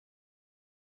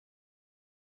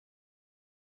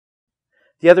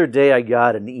The other day, I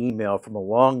got an email from a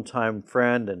longtime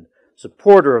friend and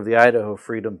supporter of the Idaho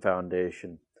Freedom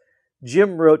Foundation.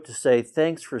 Jim wrote to say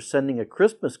thanks for sending a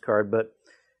Christmas card, but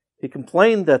he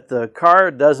complained that the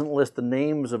card doesn't list the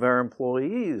names of our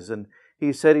employees, and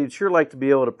he said he'd sure like to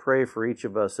be able to pray for each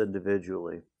of us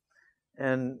individually.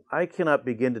 And I cannot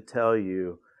begin to tell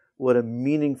you what a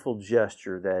meaningful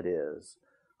gesture that is.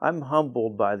 I'm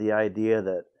humbled by the idea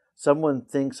that someone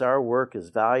thinks our work is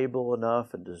valuable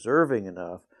enough and deserving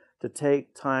enough to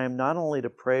take time not only to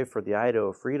pray for the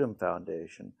Idaho Freedom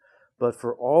Foundation, but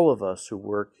for all of us who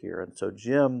work here. And so,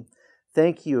 Jim,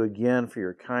 thank you again for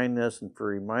your kindness and for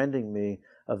reminding me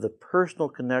of the personal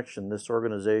connection this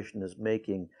organization is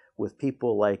making with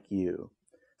people like you.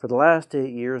 For the last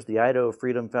 8 years, the Idaho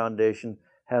Freedom Foundation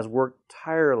has worked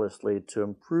tirelessly to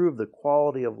improve the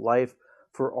quality of life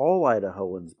for all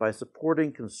Idahoans by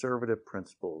supporting conservative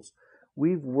principles.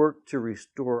 We've worked to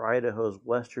restore Idaho's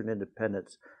Western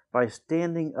independence by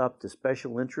standing up to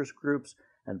special interest groups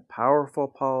and powerful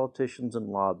politicians and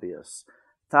lobbyists.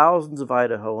 Thousands of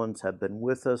Idahoans have been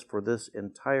with us for this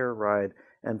entire ride,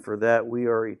 and for that we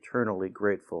are eternally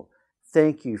grateful.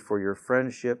 Thank you for your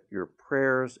friendship, your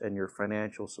prayers, and your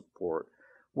financial support.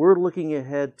 We're looking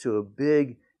ahead to a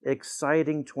big,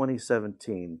 exciting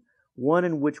 2017, one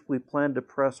in which we plan to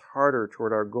press harder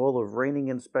toward our goal of reining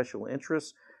in special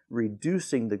interests,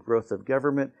 reducing the growth of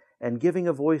government, and giving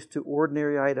a voice to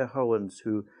ordinary Idahoans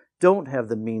who don't have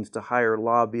the means to hire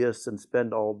lobbyists and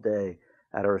spend all day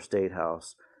at our State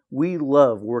House. We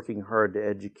love working hard to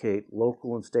educate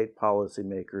local and state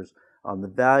policymakers on the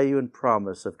value and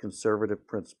promise of conservative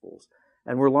principles,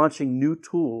 and we're launching new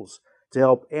tools to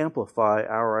help amplify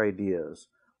our ideas.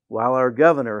 While our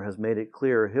governor has made it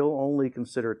clear he'll only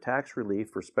consider tax relief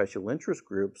for special interest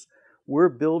groups, we're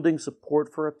building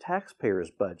support for a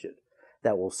taxpayer's budget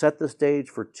that will set the stage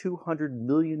for $200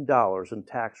 million in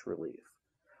tax relief.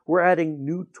 We're adding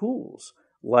new tools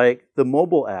like the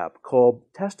mobile app called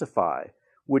Testify,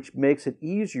 which makes it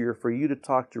easier for you to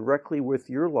talk directly with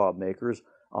your lawmakers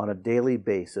on a daily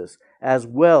basis, as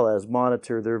well as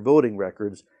monitor their voting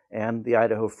records and the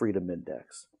Idaho Freedom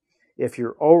Index. If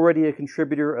you're already a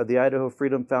contributor of the Idaho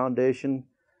Freedom Foundation,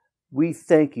 we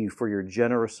thank you for your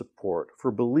generous support,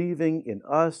 for believing in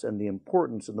us and the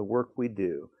importance in the work we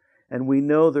do. And we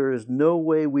know there is no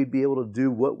way we'd be able to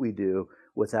do what we do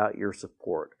without your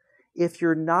support. If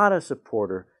you're not a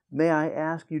supporter, may I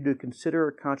ask you to consider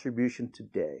a contribution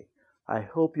today. I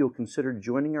hope you'll consider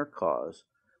joining our cause.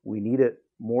 We need it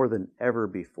more than ever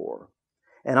before.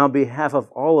 And on behalf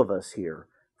of all of us here,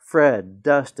 Fred,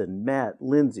 Dustin, Matt,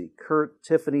 Lindsay, Kurt,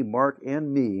 Tiffany, Mark,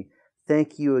 and me,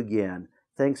 thank you again.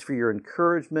 Thanks for your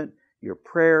encouragement, your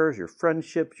prayers, your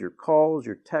friendships, your calls,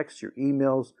 your texts, your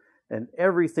emails, and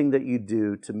everything that you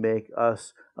do to make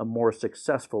us a more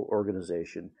successful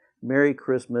organization. Merry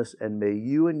Christmas, and may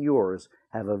you and yours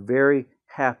have a very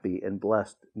happy and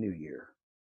blessed New Year.